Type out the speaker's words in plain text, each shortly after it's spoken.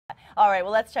All right,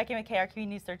 well, let's check in with KRQE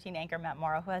News 13 anchor Matt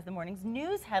Mauro, who has the morning's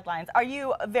news headlines. Are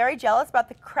you very jealous about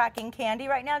the cracking candy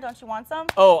right now? Don't you want some?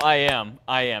 Oh, I am.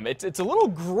 It's a little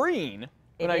green,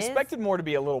 but I is? expected more to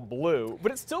be a little blue,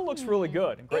 but it still looks really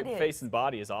good. And great It face is. and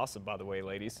body is awesome, by the way,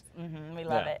 ladies. We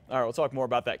love it. All right, we'll talk more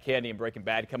about that candy and Breaking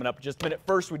Bad coming up in just a minute.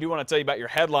 First, we do want to tell you about your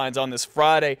headlines on this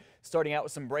Friday. Starting out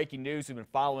with some breaking news we've been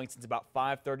following since about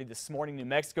 5:30 this morning. New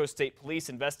Mexico State Police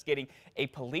investigating a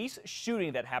police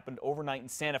shooting that happened overnight in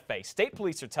Santa Fe. State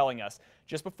police are telling us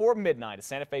just before midnight, a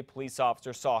Santa Fe police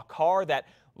officer saw a car that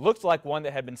looked like one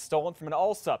that had been stolen from an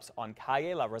Allsups on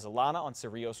Calle La Resolana on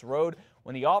Cerrillos Road.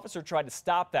 When the officer tried to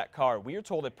stop that car, we are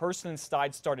told a person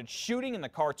inside started shooting and the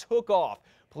car took off.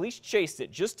 Police chased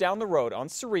it just down the road on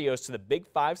Cerrillos to the Big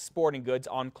 5 Sporting Goods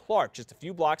on Clark, just a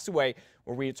few blocks away,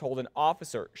 where we are told an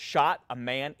officer shot a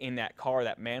man in that car.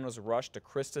 That man was rushed to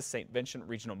Christus St. Vincent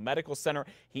Regional Medical Center.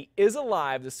 He is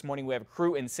alive this morning. We have a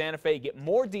crew in Santa Fe. Get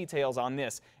more details on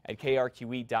this at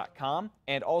krqe.com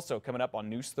and also coming up on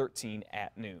News 13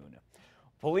 at noon.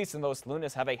 Police in Los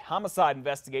Lunas have a homicide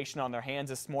investigation on their hands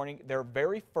this morning, their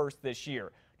very first this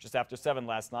year. Just after 7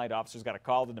 last night, officers got a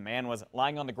call that the man was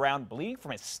lying on the ground bleeding from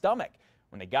his stomach.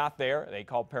 When they got there, they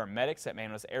called paramedics. That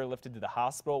man was airlifted to the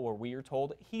hospital where we are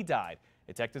told he died.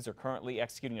 Detectives are currently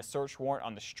executing a search warrant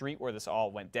on the street where this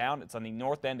all went down. It's on the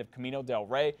north end of Camino del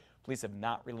Rey. Police have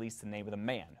not released the name of the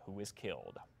man who was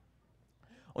killed.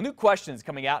 Well, new questions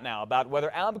coming out now about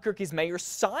whether Albuquerque's mayor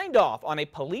signed off on a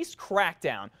police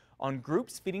crackdown on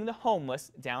groups feeding the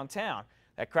homeless downtown.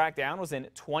 That crackdown was in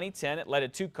 2010. It led to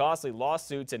 2 costly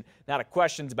lawsuits and now to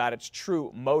questions about its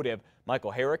true motive.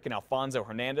 Michael Herrick and Alfonso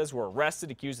Hernandez were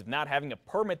arrested, accused of not having a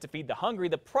permit to feed the hungry.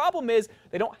 The problem is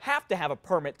they don't have to have a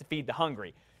permit to feed the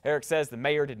hungry. Herrick says the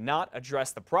mayor did not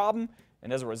address the problem,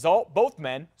 and as a result, both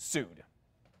men sued.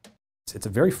 It's a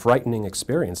very frightening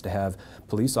experience to have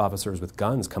police officers with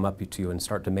guns come up to you and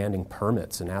start demanding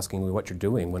permits and asking you what you're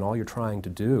doing when all you're trying to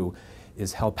do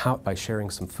is help out by sharing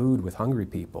some food with hungry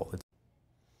people.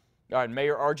 All right,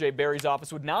 Mayor R.J. Berry's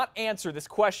office would not answer this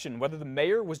question, whether the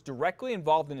mayor was directly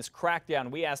involved in this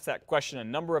crackdown. We asked that question a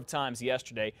number of times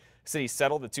yesterday. The city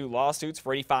settled the 2 lawsuits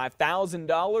for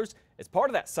 $85,000. As part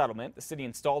of that settlement, the city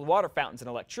installed water fountains and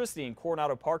electricity in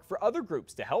Coronado Park for other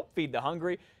groups to help feed the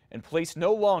hungry, and police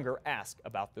no longer ask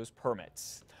about those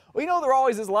permits. Well, you know, there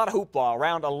always is a lot of hoopla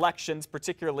around elections,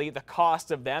 particularly the cost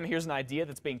of them. Here's an idea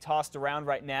that's being tossed around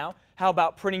right now. How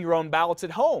about printing your own ballots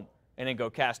at home and then go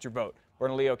cast your vote?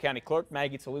 Bernalillo County Clerk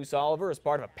Maggie Toulouse-Oliver is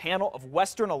part of a panel of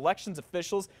Western elections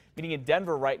officials meeting in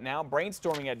Denver right now,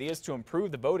 brainstorming ideas to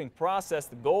improve the voting process.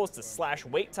 The goal is to slash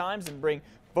wait times and bring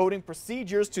voting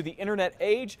procedures to the internet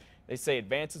age. They say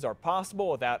advances are possible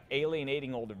without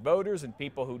alienating older voters and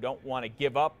people who don't want to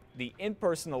give up the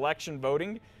in-person election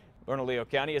voting. Bernalillo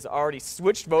County has already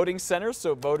switched voting centers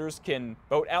so voters can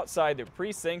vote outside their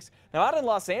precincts. Now, out in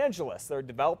Los Angeles, there are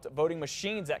developed voting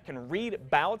machines that can read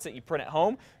ballots that you print at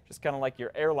home, just kind of like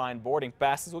your airline boarding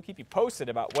passes. We'll keep you posted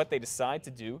about what they decide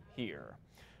to do here.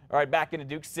 All right, back into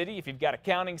Duke City. If you've got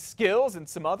accounting skills and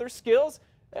some other skills,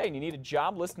 hey, and you need a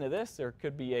job, listen to this. There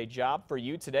could be a job for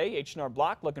you today. H&R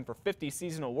Block looking for 50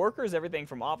 seasonal workers, everything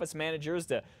from office managers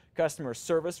to customer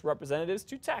service representatives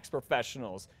to tax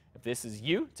professionals. If this is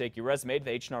you, take your resume to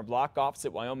the H&R Block office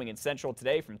at Wyoming and Central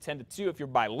today from 10 to 2. If you're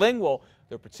bilingual,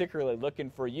 they're particularly looking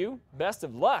for you. Best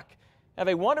of luck. Have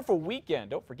a wonderful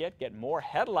weekend. Don't forget, get more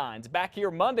headlines. Back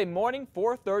here Monday morning,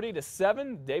 4:30 to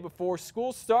 7, the day before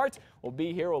school starts. We'll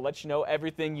be here. We'll let you know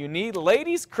everything you need.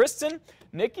 Ladies, Kristen,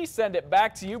 Nikki, send it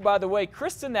back to you. By the way,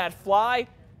 Kristen, that fly,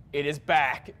 it is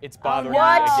back. It's bothering me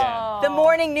again. The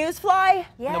morning news fly?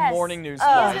 Yes. The morning news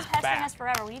fly He's is been pestering back. us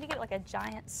forever. We need to get like a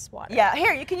giant swatter. Yeah,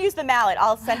 here, you can use the mallet.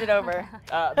 I'll send it over.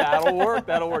 That'll work.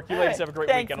 That'll work. You ladies have a great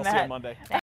Thanks, weekend. I'll see you on Matt. Monday.